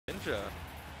Greninja.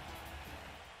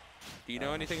 Do you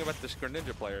know anything about this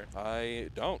Greninja player? I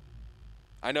don't.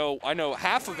 I know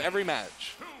half of every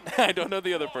match. I don't know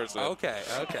the other person. Okay,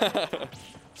 okay.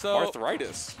 So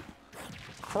Marthritis.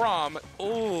 Chrom.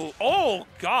 Oh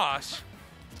gosh.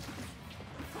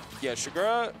 Yeah,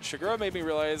 Shigura made me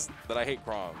realize that I hate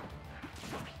Chrom.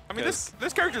 I mean,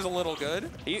 this character's a little good.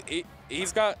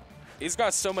 He's got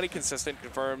so many consistent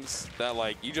confirms that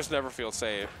like you just never feel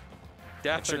safe.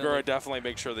 Definitely. And Shigura definitely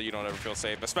makes sure that you don't ever feel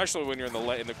safe, especially when you're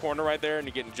in the corner right there and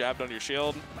you're getting jabbed on your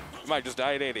shield. You might just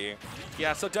die at 80.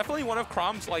 Yeah, so definitely one of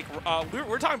Chrom's, like,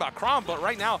 we're talking about Chrom, but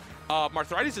right now,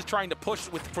 Marthritis is trying to push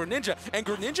with Greninja, and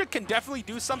Greninja can definitely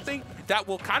do something that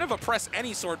will kind of oppress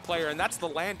any sword player, and that's the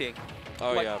landing.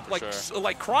 Oh, like, yeah, for sure.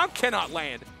 Like, Chrom cannot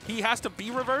land. He has to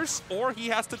be reverse, or he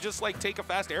has to just, like, take a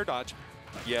fast air dodge.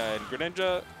 Yeah, and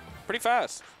Greninja, pretty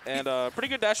fast, and pretty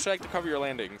good dash attack to cover your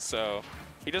landing, so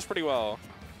he does pretty well.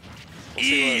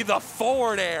 The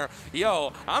forward air.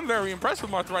 Yo, I'm very impressed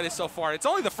with Marthritis so far. It's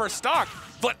only the first stock,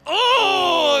 but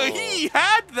he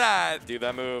had that. Dude,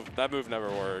 that move never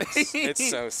works. It's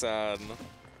so sad.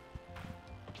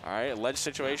 All right, ledge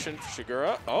situation for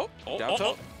Shigura. Down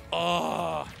tilt.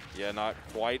 Yeah, not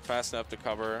quite fast enough to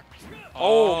cover.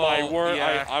 Oh my word,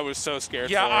 yeah. I was so scared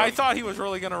for him. Yeah, I thought he was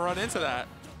really going to run into that.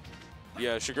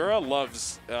 Yeah, Shigura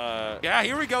loves yeah,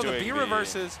 here we go, the B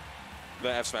reverses.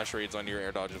 The F smash reads on your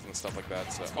air dodges and stuff like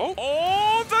that. So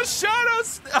the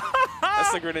shadows.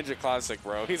 That's the Greninja classic,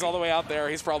 bro. He's all the way out there.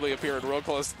 He's probably appearing real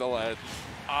close to the ledge.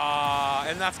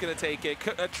 And that's going to take it.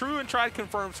 True and tried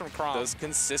confirms from Chrom. Those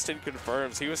consistent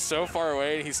confirms. He was so far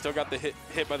away. He still got the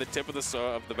hit by the tip of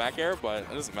the back air, but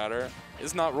it doesn't matter.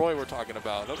 It's not Roy we're talking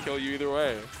about. He'll kill you either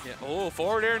way. Yeah.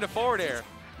 Forward air into forward air.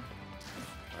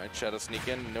 All right, Shadow sneak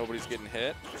in. Nobody's getting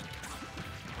hit.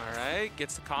 All right,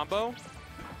 gets the combo.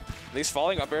 These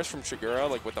falling up airs from Shigura,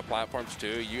 like with the platforms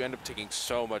too, you end up taking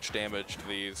so much damage to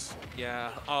these.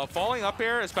 Yeah, falling up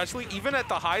air, especially even at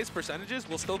the highest percentages,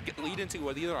 will still lead into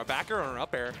either a back air or an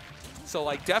up air. So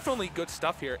like definitely good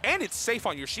stuff here. And it's safe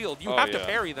on your shield. You have to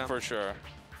parry them. For sure.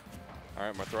 All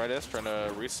right, Marthritis trying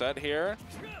to reset here.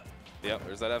 Yep,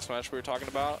 there's that F smash we were talking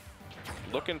about.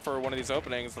 Looking for one of these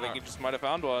openings. I think he just might have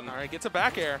found one. All right, gets a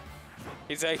back air.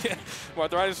 He's like,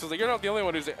 Marthritis was like, you're not the only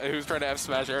one who's trying to F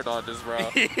smash air dodges, bro.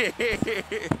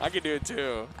 I can do it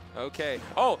too. Okay.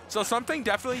 So something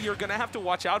definitely you're gonna have to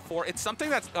watch out for. It's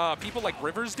something that people like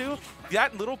Rivers do.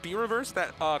 That little B reverse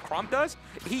that Chrom does,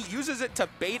 he uses it to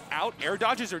bait out air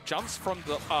dodges or jumps from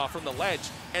the ledge,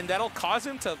 and that'll cause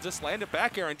him to just land a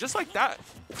back air. And just like that,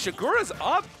 Shigura's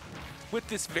up with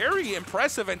this very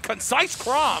impressive and concise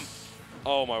Chrom.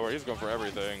 Oh my word, he's going for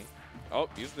everything. Oh,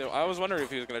 I was wondering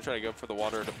if he was going to try to go for the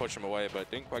water to push him away,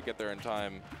 but didn't quite get there in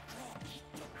time.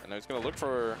 And he's going to look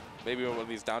for maybe one of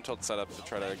these down tilt setups to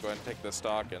try to go ahead and take this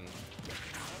stock and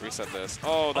reset this.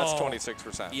 Oh, that's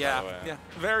 26%. Yeah, by the way. yeah.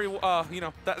 Very, you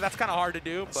know, that's kind of hard to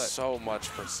do, but so much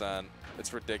percent.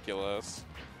 It's ridiculous.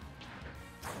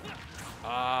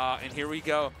 And here we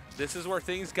go. This is where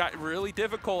things got really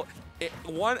difficult.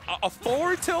 A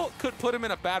forward tilt could put him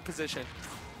in a bad position.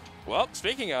 Well,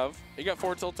 speaking of, he got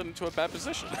forward tilted into a bad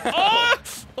position.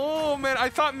 Oh, man, I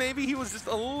thought maybe he was just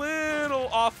a little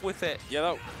off with it.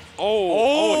 Yeah, he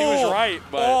was right,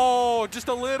 but just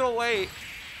a little late.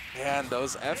 Man,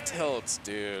 those F tilts,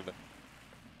 dude.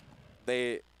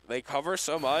 They cover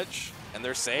so much, and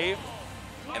they're safe,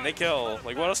 and they kill.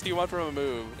 Like, what else do you want from a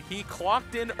move? He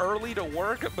clocked in early to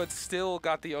work, but still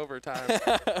got the overtime.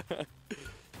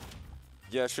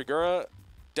 Yeah, Shigura.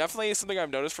 Definitely something I've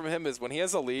noticed from him is when he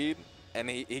has a lead and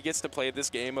he gets to play this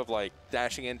game of like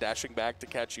dashing in, dashing back to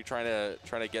catch you trying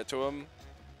to get to him.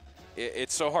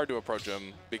 It's so hard to approach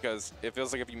him because it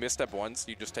feels like if you misstep once,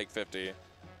 you just take 50.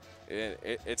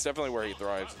 It's definitely where he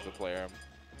thrives as a player.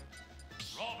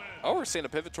 Oh, we're seeing a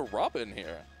pivot to Robin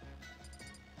here.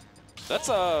 That's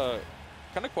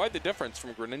kind of quite the difference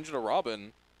from Greninja to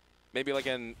Robin. Maybe like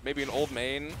an old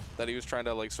main that he was trying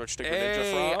to like switch to Greninja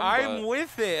from. I'm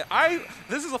with it.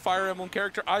 This is a Fire Emblem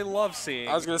character I love seeing.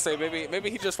 I was gonna say maybe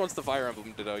he just wants the Fire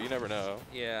Emblem Ditto. You never know.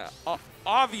 Yeah.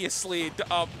 Obviously,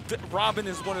 Robin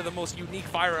is one of the most unique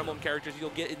Fire Emblem characters you'll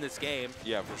get in this game.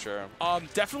 Yeah, for sure.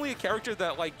 Definitely a character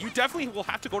that like you definitely will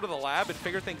have to go to the lab and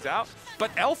figure things out.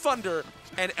 But Thunder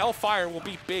and Fire will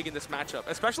be big in this matchup,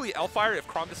 especially Fire if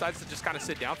Chrom decides to just kind of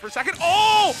sit down for a second.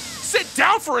 Oh, sit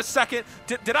down for a second.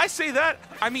 Did I say that?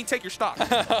 I mean, take your stock.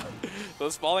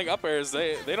 Those falling up airs,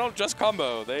 they don't just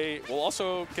combo. They will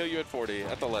also kill you at 40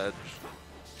 at the ledge.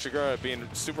 Shigura being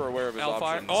super aware of his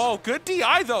options. Oh, good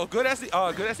DI though. Good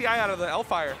SDI out of the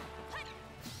Fire.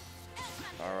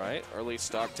 All right, early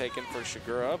stock taken for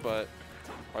Shigura, but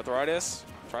Marthritis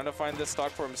trying to find this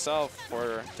stock for himself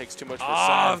or takes too much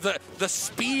for the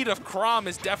speed of Chrom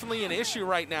is definitely an issue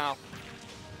right now.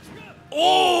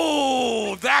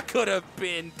 Oh, that could have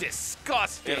been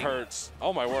disgusting. It hurts.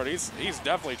 Oh my word, he's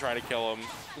definitely trying to kill him.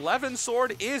 Levin's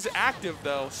sword is active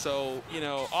though, so you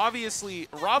know obviously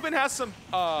Robin has some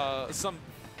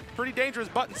pretty dangerous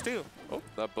buttons too. Oh,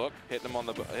 that book hitting him on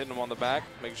the back.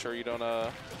 Make sure you don't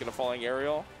get a falling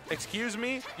aerial. Excuse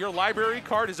me, your library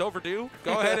card is overdue.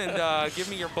 Go ahead and give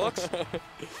me your books.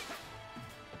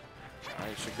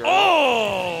 Nice, Shigura.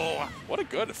 Oh! What a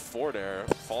good forward air.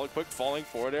 Quick falling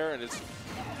forward air, and it's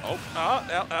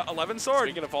 11 sword.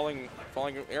 Speaking of falling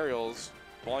aerials,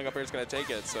 falling up air is going to take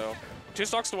it. So 2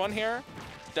 stocks to 1 here.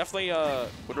 Definitely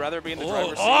would rather be in the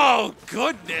driver's seat. Oh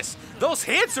goodness, those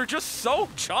hits are just so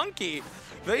chunky.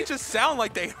 They just sound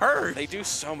like they hurt. They do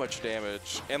so much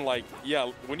damage, and like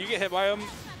yeah, when you get hit by them,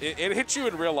 it hits you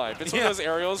in real life. It's one of those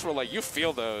aerials where like you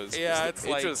feel those. Yeah,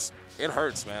 it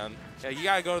hurts, man. Yeah, you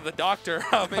gotta go to the doctor,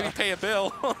 maybe pay a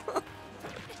bill.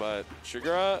 But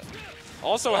Shigura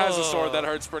also has a sword that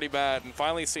hurts pretty bad, and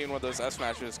finally seeing one of those S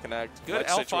matches connect. Good Ledge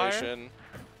L-fire. situation.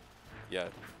 Yeah,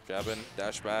 jabbing,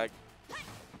 dash back.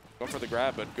 Going for the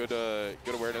grab, but good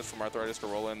awareness from Marthritis to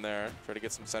roll in there, try to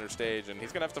get some center stage, and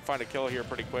he's gonna have to find a kill here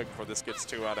pretty quick before this gets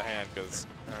too out of hand because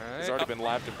he's already been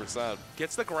lapped in percent.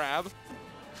 Gets the grab.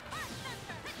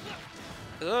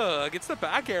 Gets the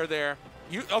back air there.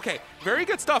 Okay, very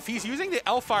good stuff. He's using the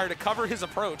L-fire to cover his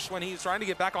approach when he's trying to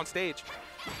get back on stage.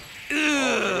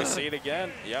 Oh, we see it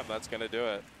again. Yep, that's gonna do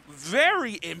it.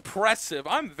 Very impressive.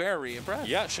 I'm very impressed.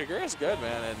 Yeah, Shigura's good,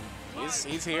 man, and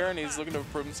he's here and he's looking to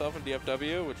prove himself in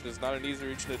DFW, which is not an easy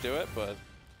region to do it, but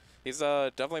he's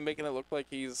definitely making it look like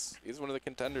he's one of the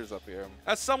contenders up here.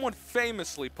 As someone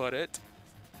famously put it,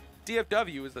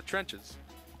 DFW is the trenches.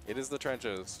 It is the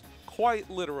trenches. Quite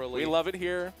literally. We love it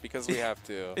here because we have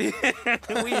to.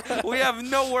 we have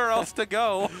nowhere else to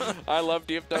go. I love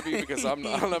DFW because I don't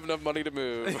have enough money to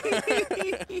move.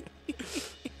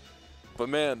 But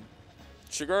man,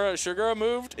 Shigura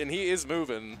moved, and he is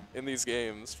moving in these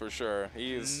games for sure.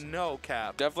 He's no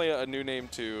cap. Definitely a new name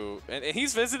too, and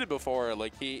he's visited before.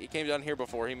 Like he came down here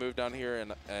before. He moved down here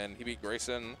and he beat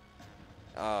Grayson.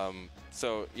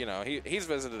 So you know he's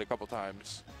visited a couple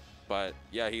times. But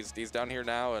yeah, he's down here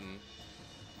now, and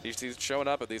he's showing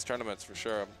up at these tournaments for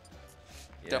sure.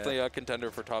 Yeah. Definitely a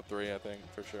contender for top 3, I think,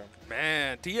 for sure.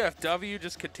 Man, DFW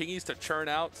just continues to churn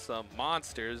out some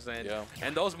monsters,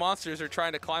 and those monsters are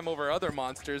trying to climb over other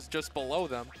monsters just below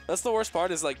them. That's the worst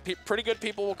part is like pretty good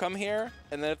people will come here,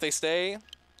 and then if they stay,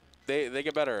 they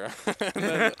get better.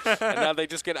 and now they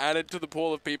just get added to the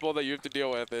pool of people that you have to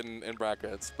deal with in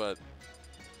brackets. But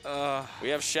we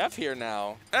have Chef here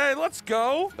now. Hey, let's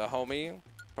go. The homie,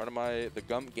 part of the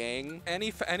Gump gang. Any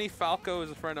Falco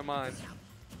is a friend of mine.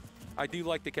 I do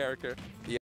like the character. Yeah.